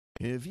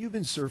Have you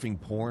been surfing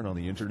porn on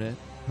the internet?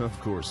 Of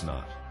course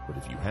not. But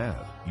if you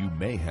have, you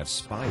may have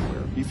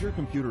spyware. If your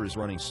computer is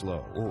running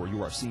slow, or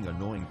you are seeing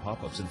annoying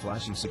pop-ups and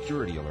flashing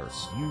security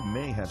alerts, you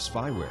may have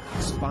spyware.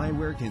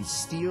 Spyware can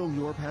steal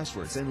your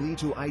passwords and lead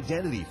to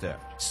identity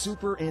theft.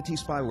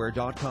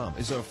 SuperAntiSpyware.com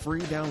is a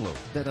free download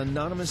that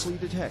anonymously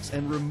detects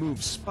and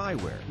removes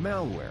spyware,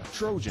 malware,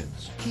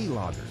 trojans,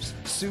 keyloggers.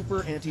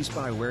 Super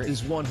Anti-Spyware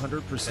is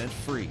 100%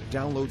 free.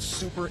 Download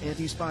Super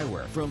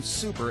Anti-Spyware from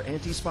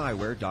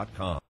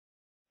SuperAntiSpyware.com.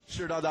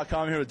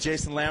 SureDog.com here with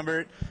Jason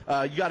Lambert.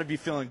 You got to be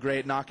feeling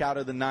great. Knockout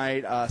of the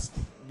night,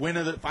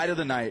 fight of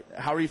the night.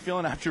 How are you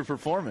feeling after your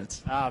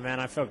performance? Oh man,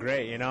 I feel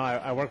great. You know,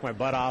 I worked my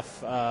butt off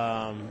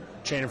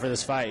training for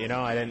this fight. You know,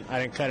 I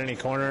didn't cut any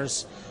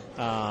corners.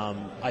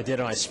 I did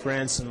my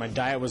sprints and my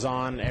diet was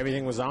on.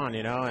 Everything was on.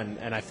 You know,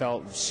 and I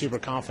felt super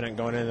confident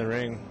going into the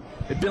ring.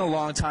 It's been a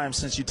long time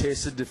since you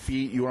tasted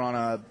defeat. You were on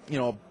a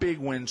big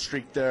win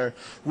streak there,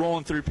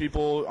 rolling through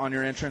people on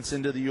your entrance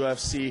into the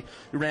UFC.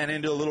 You ran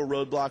into a little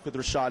roadblock with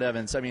Rashad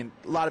Evans. I mean,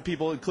 a lot of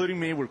people, including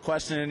me, were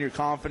questioning your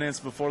confidence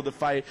before the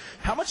fight.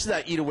 How much did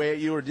that eat away at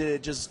you, or did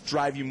it just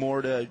drive you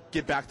more to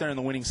get back there on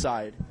the winning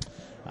side?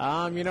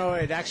 You know,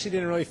 it actually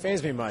didn't really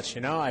faze me much.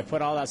 You know, I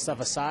put all that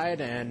stuff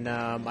aside, and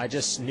I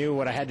just knew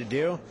what I had to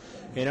do.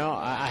 You know,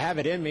 I have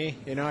it in me.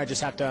 You know, I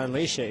just have to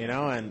unleash it. You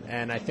know,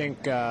 and I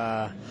think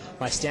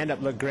my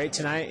stand-up looked great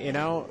tonight. You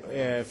know,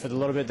 for the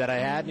little bit that I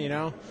had. You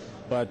know,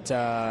 but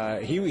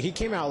he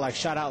came out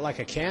shot out like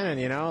a cannon.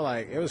 You know,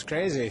 like it was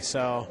crazy.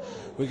 So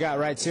we got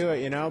right to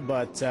it. You know,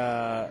 but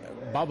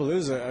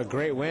Babalu's a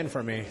great win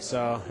for me.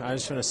 So I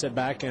just want to sit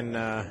back and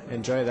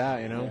enjoy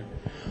that. You know.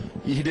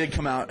 He did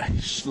come out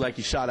like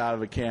he shot out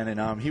of a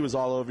cannon. He was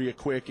all over you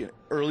quick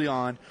early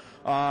on.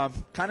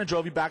 Kind of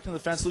drove you back to the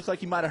fence. Looked like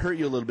he might have hurt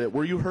you a little bit.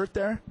 Were you hurt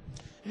there?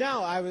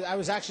 No, I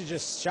was actually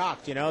just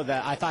shocked, you know,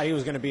 that I thought he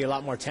was going to be a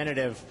lot more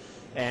tentative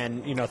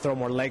and, you know, throw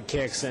more leg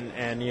kicks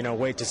and you know,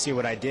 wait to see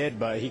what I did.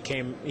 But he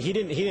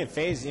didn't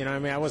phase, you know, I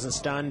mean, I wasn't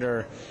stunned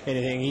or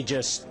anything. He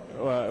just,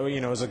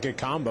 you know, it was a good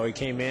combo. He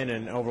came in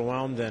and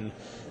overwhelmed and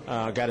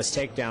got his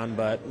takedown,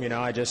 but, you know,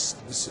 I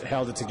just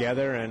held it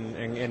together and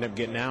ended up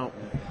getting out.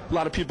 A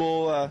lot of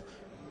people,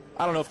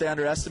 I don't know if they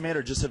underestimate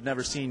or just have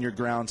never seen your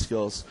ground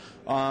skills.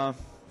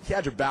 He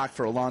had your back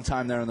for a long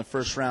time there in the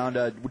first round.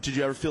 Did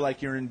you ever feel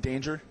like you were in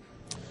danger?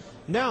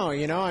 No,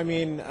 you know, I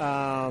mean,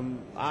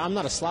 I'm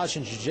not a slouch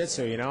in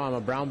jiu-jitsu, you know. I'm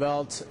a brown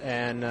belt,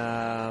 and,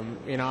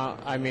 you know,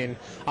 I mean,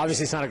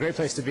 obviously it's not a great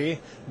place to be,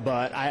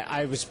 but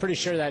I was pretty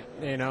sure that,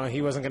 you know,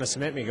 he wasn't going to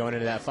submit me going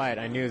into that fight.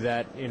 I knew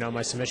that, you know,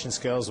 my submission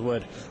skills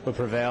would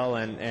prevail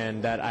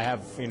and that I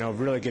have, you know,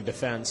 really good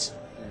defense.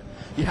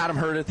 You had him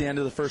hurt at the end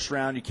of the first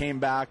round. You came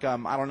back.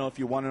 I don't know if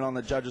you won it on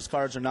the judges'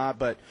 cards or not,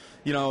 but,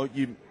 you know,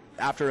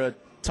 after a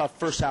tough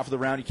first half of the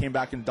round, you came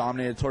back and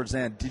dominated towards the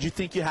end. Did you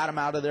think you had him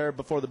out of there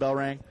before the bell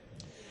rang?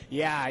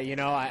 Yeah, you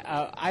know,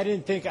 I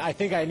didn't think. I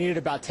think I needed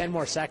about 10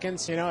 more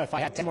seconds. You know, if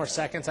I had 10 more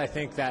seconds, I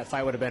think that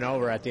fight would have been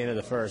over at the end of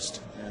the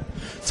first. Yeah.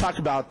 Talk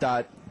about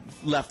that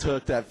left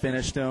hook that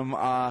finished him.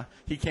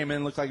 He came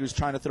in, looked like he was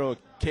trying to throw a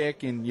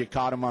kick, and you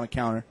caught him on a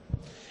counter.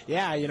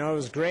 Yeah, you know, it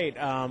was great.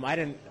 I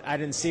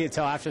didn't see it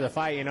till after the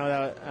fight. You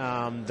know,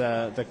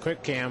 the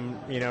quick cam,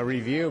 you know,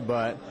 review,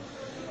 but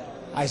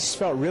I just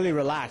felt really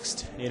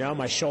relaxed. You know,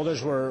 my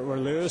shoulders were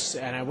loose,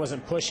 and I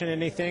wasn't pushing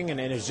anything, and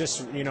it was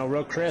just, you know,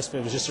 real crisp.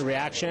 It was just a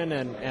reaction,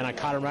 and I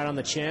caught him right on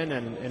the chin,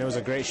 and it was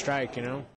a great strike, you know.